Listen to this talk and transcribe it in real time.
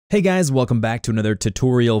Hey guys, welcome back to another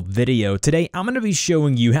tutorial video. Today I'm going to be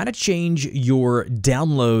showing you how to change your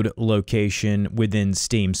download location within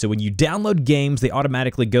Steam. So when you download games, they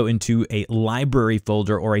automatically go into a library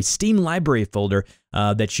folder or a Steam library folder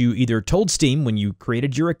that you either told Steam when you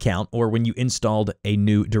created your account or when you installed a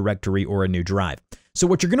new directory or a new drive. So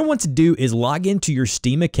what you're going to want to do is log into your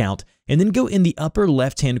Steam account and then go in the upper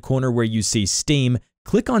left-hand corner where you see Steam,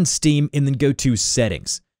 click on Steam, and then go to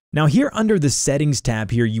Settings. Now here under the Settings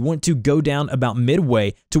tab here, you want to go down about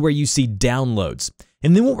midway to where you see Downloads.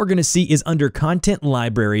 And then what we're going to see is under Content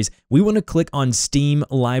Libraries, we want to click on Steam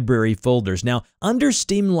Library Folders. Now under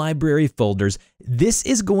Steam Library Folders, this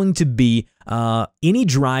is going to be any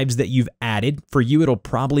drives that you've added. For you, it'll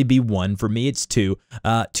probably be 1. For me, it's 2,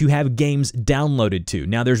 to have games downloaded to.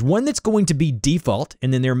 Now there's one that's going to be default,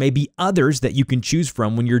 and then there may be others that you can choose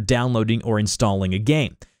from when you're downloading or installing a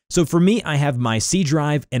game. So for me, I have my C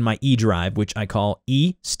drive and my E drive, which I call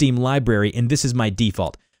E Steam Library, and this is my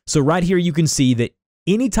default. So right here, you can see that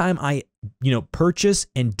anytime I, purchase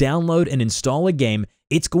and download and install a game,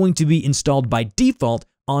 it's going to be installed by default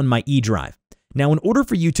on my E drive. Now, in order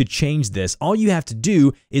for you to change this, all you have to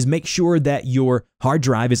do is make sure that your hard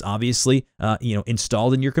drive is obviously,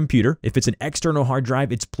 installed in your computer. If it's an external hard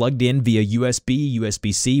drive, it's plugged in via USB,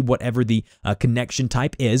 USB-C, whatever the connection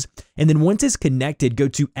type is. And then once it's connected, go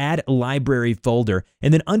to Add Library Folder.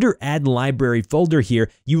 And then under Add Library Folder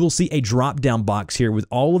here, you will see a drop-down box here with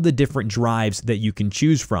all of the different drives that you can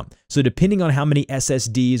choose from. So depending on how many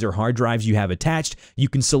SSDs or hard drives you have attached, you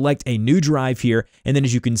can select a new drive here. And then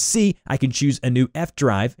as you can see, I can choose a new F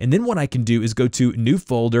drive. And then what I can do is go to New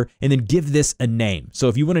Folder and then give this a name. So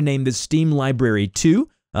if you want to name this Steam Library 2,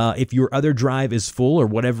 if your other drive is full or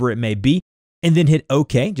whatever it may be, and then hit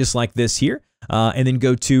OK, just like this here, and then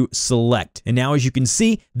go to Select. And now as you can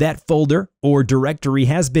see, that folder or directory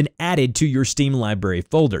has been added to your Steam Library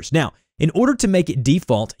folders. Now, in order to make it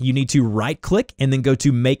default, you need to right-click and then go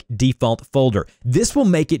to Make Default Folder. This will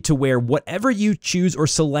make it to where whatever you choose or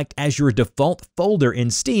select as your default folder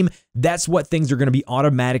in Steam, that's what things are going to be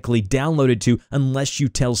automatically downloaded to unless you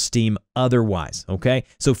tell Steam otherwise, okay?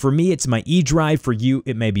 So for me, it's my E drive. For you,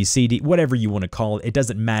 it may be CD, whatever you want to call it. It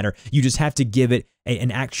doesn't matter. You just have to give it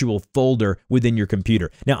an actual folder within your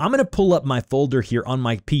computer. Now, I'm going to pull up my folder here on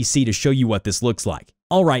my PC to show you what this looks like.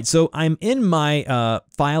 All right, so I'm in my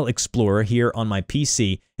File Explorer here on my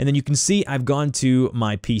PC, and then you can see I've gone to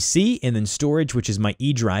my PC and then Storage, which is my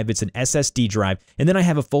E drive. It's an SSD drive, and then I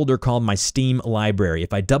have a folder called my Steam Library.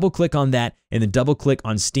 If I double-click on that and then double-click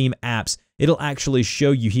on Steam Apps, it'll actually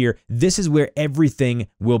show you here. This is where everything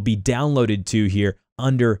will be downloaded to here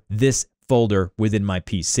under this folder within my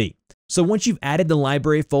PC. So once you've added the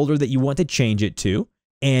library folder that you want to change it to,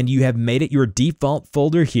 and you have made it your default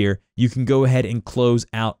folder here, you can go ahead and close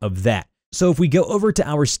out of that. So if we go over to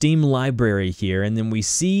our Steam library here, and then we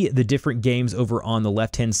see the different games over on the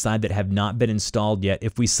left-hand side that have not been installed yet,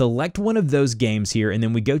 if we select one of those games here, and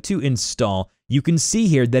then we go to install, you can see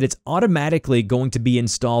here that it's automatically going to be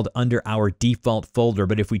installed under our default folder.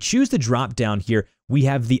 But if we choose the drop down here, we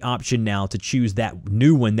have the option now to choose that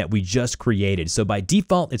new one that we just created. So by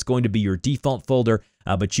default, it's going to be your default folder,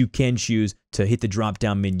 but you can choose to hit the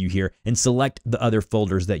drop-down menu here and select the other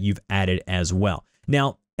folders that you've added as well.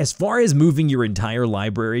 Now, as far as moving your entire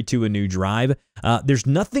library to a new drive, there's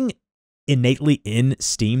nothing innately in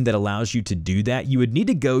Steam that allows you to do that. You would need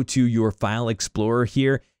to go to your File Explorer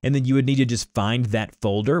here, and then you would need to just find that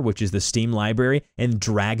folder, which is the Steam library, and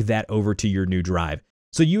drag that over to your new drive.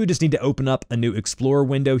 So you would just need to open up a new Explorer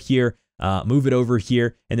window here, move it over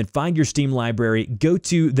here, and then find your Steam library, go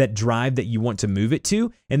to that drive that you want to move it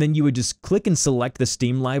to, and then you would just click and select the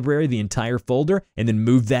Steam library, the entire folder, and then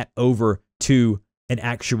move that over to an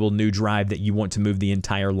actual new drive that you want to move the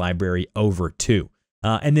entire library over to.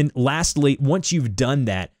 And then lastly, once you've done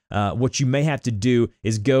that, what you may have to do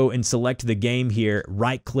is go and select the game here,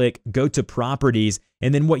 right-click, go to Properties,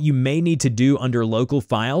 and then what you may need to do under Local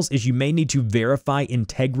Files is you may need to verify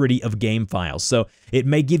integrity of game files. So it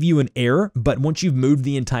may give you an error, but once you've moved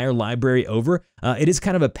the entire library over, it is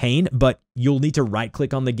kind of a pain, but you'll need to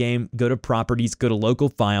right-click on the game, go to Properties, go to Local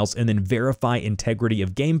Files, and then verify integrity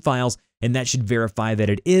of game files, and that should verify that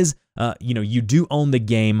it is, you do own the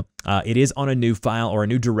game, it is on a new file or a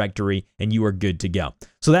new directory, and you are good to go.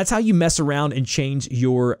 So that's how you mess around and change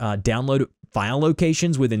your download file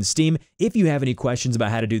locations within Steam. If you have any questions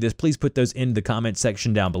about how to do this, please put those in the comment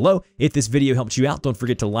section down below. If this video helped you out, don't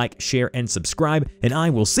forget to like, share, and subscribe, and I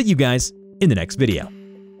will see you guys in the next video.